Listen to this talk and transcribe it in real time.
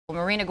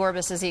Marina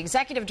Gorbis is the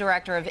executive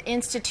director of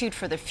Institute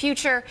for the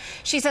Future.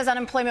 She says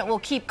unemployment will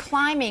keep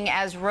climbing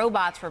as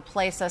robots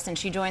replace us, and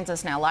she joins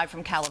us now live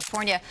from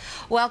California.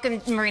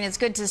 Welcome, Marina. It's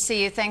good to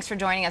see you. Thanks for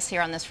joining us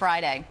here on this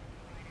Friday.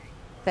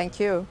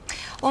 Thank you.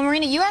 Well,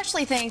 Marina, you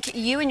actually think,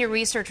 you and your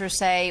researchers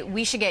say,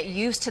 we should get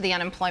used to the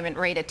unemployment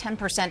rate at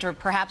 10% or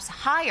perhaps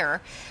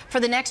higher for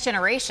the next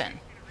generation.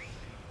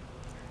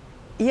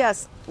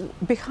 Yes,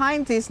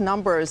 behind these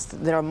numbers,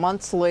 there are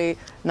monthly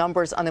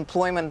numbers,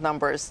 unemployment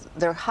numbers.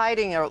 They're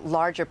hiding a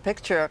larger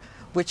picture,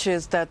 which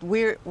is that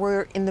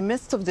we're in the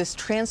midst of this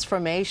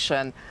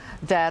transformation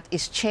that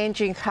is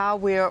changing how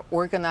we're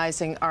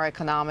organizing our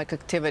economic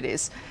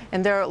activities.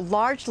 And they're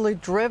largely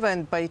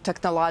driven by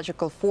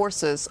technological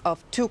forces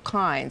of two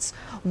kinds.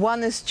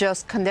 One is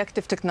just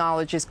connective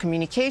technologies,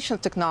 communication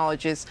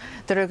technologies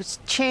that are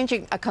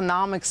changing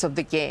economics of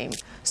the game.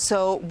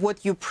 So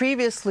what you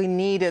previously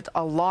needed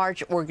a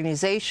large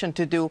organization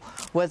to do,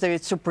 whether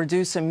it's to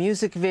produce a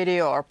music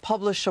video or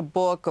publish a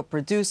book or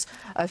produce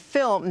a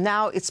film,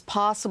 now it's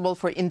possible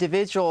for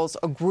individuals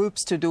or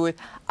groups to do it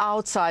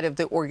outside of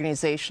the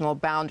organizational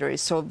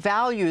boundaries. So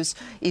values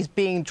is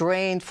being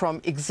drained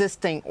from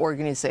existing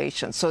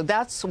organizations. So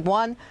that's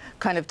one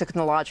kind of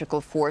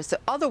technological force. The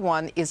other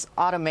one is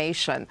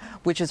automation,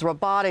 which is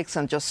robotics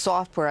and just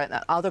software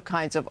and other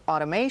kinds of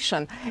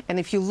automation. And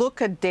if you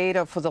look at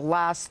data for the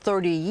last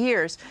 30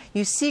 years,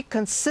 you see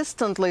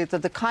consistently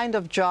that the kind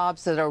of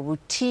jobs that are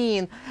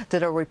routine,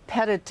 that are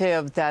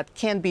repetitive, that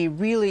can be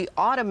really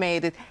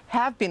automated,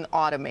 have been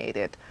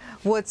automated.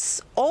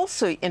 What's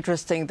also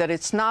interesting that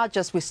it's not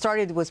just, we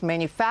started with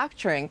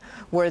manufacturing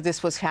where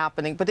this was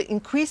happening, but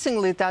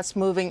increasingly that's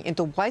moving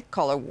into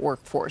white-collar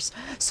workforce.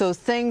 So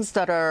things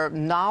that are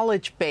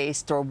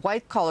knowledge-based or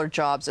white-collar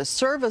jobs or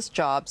service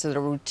jobs that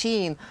are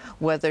routine,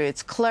 whether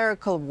it's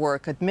clerical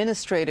work,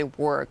 administrative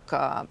work,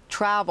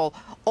 travel,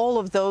 all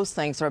of those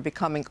things are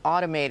becoming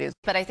automated.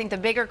 But I think the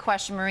bigger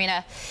question,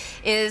 Marina,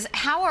 is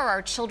how are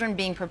our children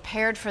being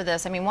prepared for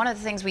this? I mean, one of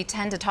the things we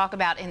tend to talk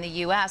about in the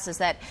U.S. is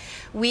that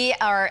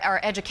our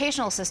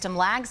educational system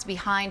lags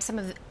behind some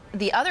of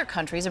the other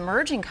countries,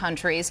 emerging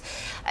countries,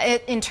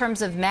 in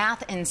terms of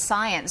math and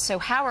science. So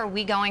how are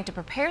we going to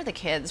prepare the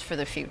kids for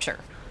the future?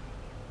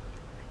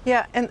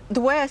 Yeah, and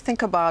the way I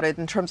think about it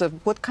in terms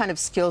of what kind of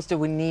skills do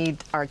we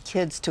need our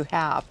kids to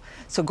have.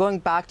 So going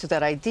back to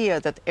that idea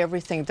that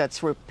everything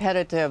that's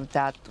repetitive,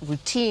 that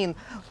routine,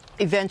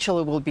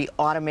 eventually will be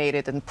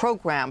automated and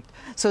programmed.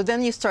 So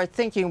then you start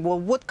thinking, well,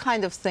 what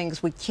kind of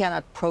things we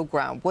cannot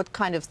program? What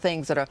kind of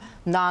things that are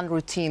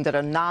non-routine, that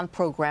are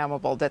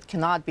non-programmable, that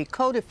cannot be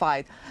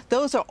codified?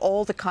 Those are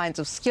all the kinds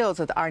of skills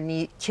that our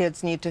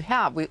kids need to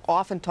have. We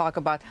often talk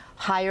about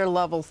higher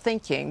level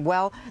thinking.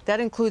 Well, that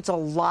includes a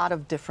lot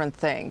of different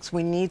things.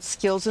 We need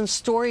skills in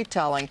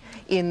storytelling,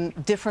 in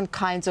different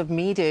kinds of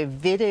media.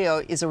 Video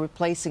is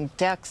replacing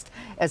text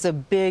as a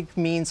big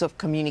means of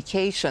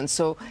communication.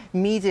 So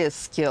media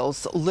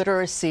skills,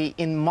 literacy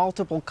in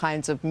multiple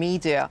kinds of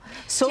media,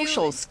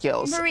 social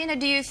skills. Marina,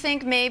 do you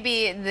think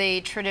maybe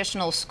the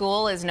traditional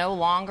school is no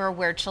longer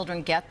where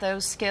children get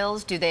those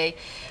skills? Do they,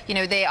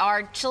 they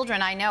are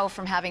children, I know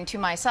from having two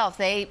myself,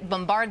 they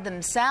bombard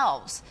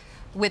themselves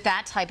with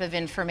that type of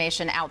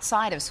information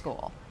outside of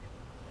school?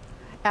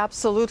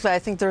 Absolutely. I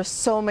think there are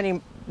so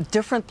many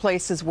different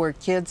places where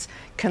kids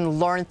can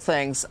learn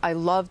things. I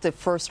love the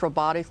first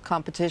robotics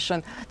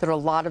competition that a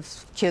lot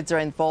of kids are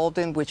involved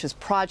in, which is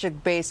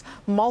project-based,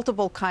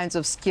 multiple kinds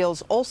of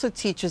skills. Also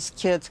teaches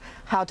kids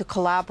how to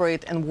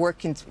collaborate and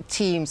work in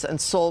teams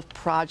and solve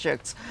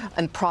projects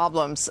and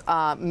problems.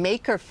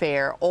 Maker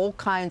Faire, all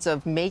kinds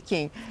of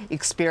making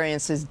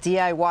experiences,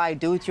 DIY,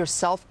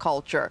 do-it-yourself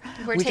culture.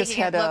 We're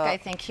taking a look, I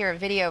think, here, a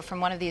video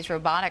from one of these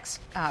robotics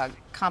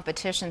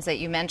competitions that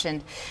you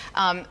mentioned.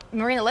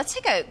 Marina, let's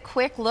take a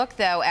quick look,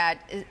 though, at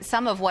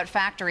some of what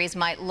factories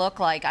might look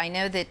like. I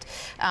know that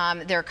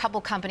there are a couple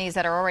companies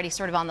that are already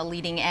sort of on the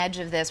leading edge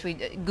of this.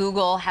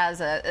 Google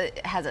has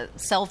a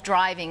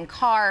self-driving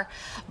car,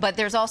 but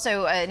there's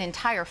also an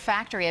entire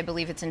factory, I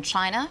believe it's in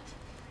China,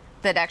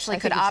 that actually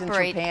could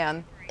operate. It's in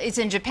Japan. It's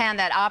in Japan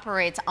that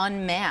operates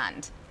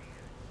unmanned.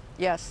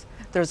 Yes.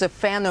 There's a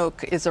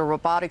Fanuc is a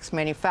robotics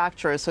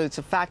manufacturer, so it's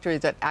a factory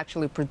that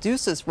actually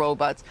produces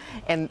robots,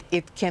 and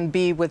it can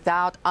be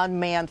without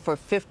unmanned for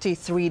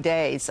 53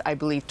 days, I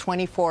believe,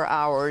 24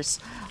 hours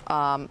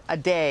a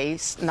day,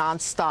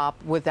 nonstop,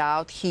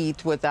 without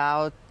heat,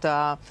 without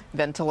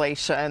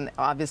ventilation,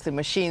 obviously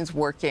machines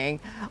working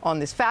on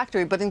this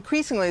factory. But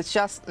increasingly, it's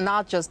just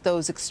not just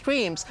those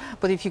extremes,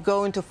 but if you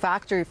go into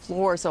factory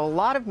floors of a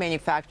lot of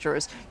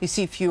manufacturers, you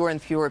see fewer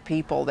and fewer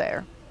people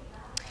there.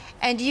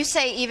 And you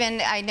say even,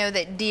 I know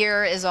that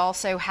Deere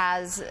also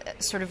has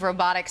sort of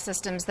robotic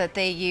systems that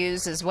they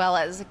use, as well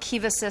as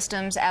Kiva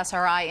Systems,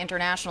 SRI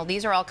International.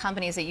 These are all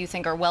companies that you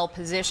think are well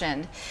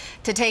positioned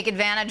to take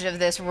advantage of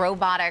this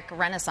robotic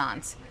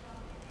renaissance.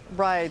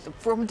 Right.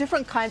 From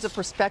different kinds of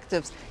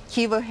perspectives,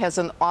 Kiva has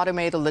an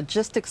automated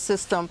logistics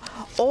system.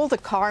 All the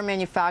car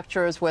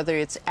manufacturers, whether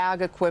it's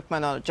ag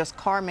equipment or just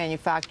car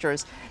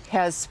manufacturers,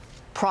 has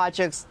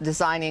projects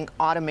designing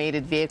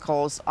automated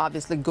vehicles.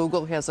 Obviously,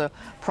 Google has a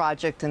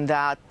project in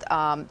that.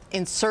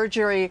 In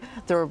surgery,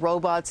 there are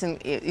robots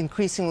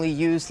increasingly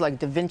used, like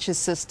Da Vinci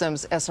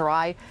Systems.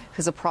 SRI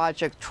has a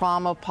project,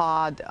 Trauma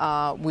Pod,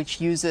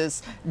 which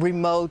uses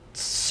remote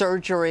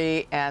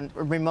surgery and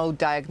remote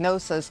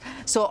diagnosis.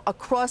 So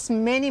across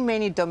many,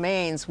 many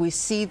domains, we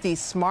see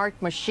these smart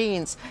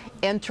machines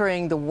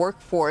entering the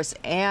workforce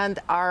and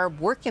our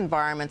work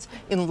environments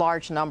in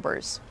large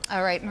numbers.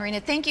 All right, Marina,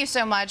 thank you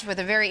so much with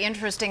a very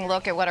interesting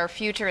look at what our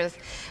future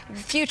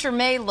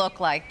may look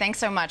like. Thanks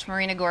so much,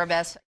 Marina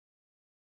Gorbis.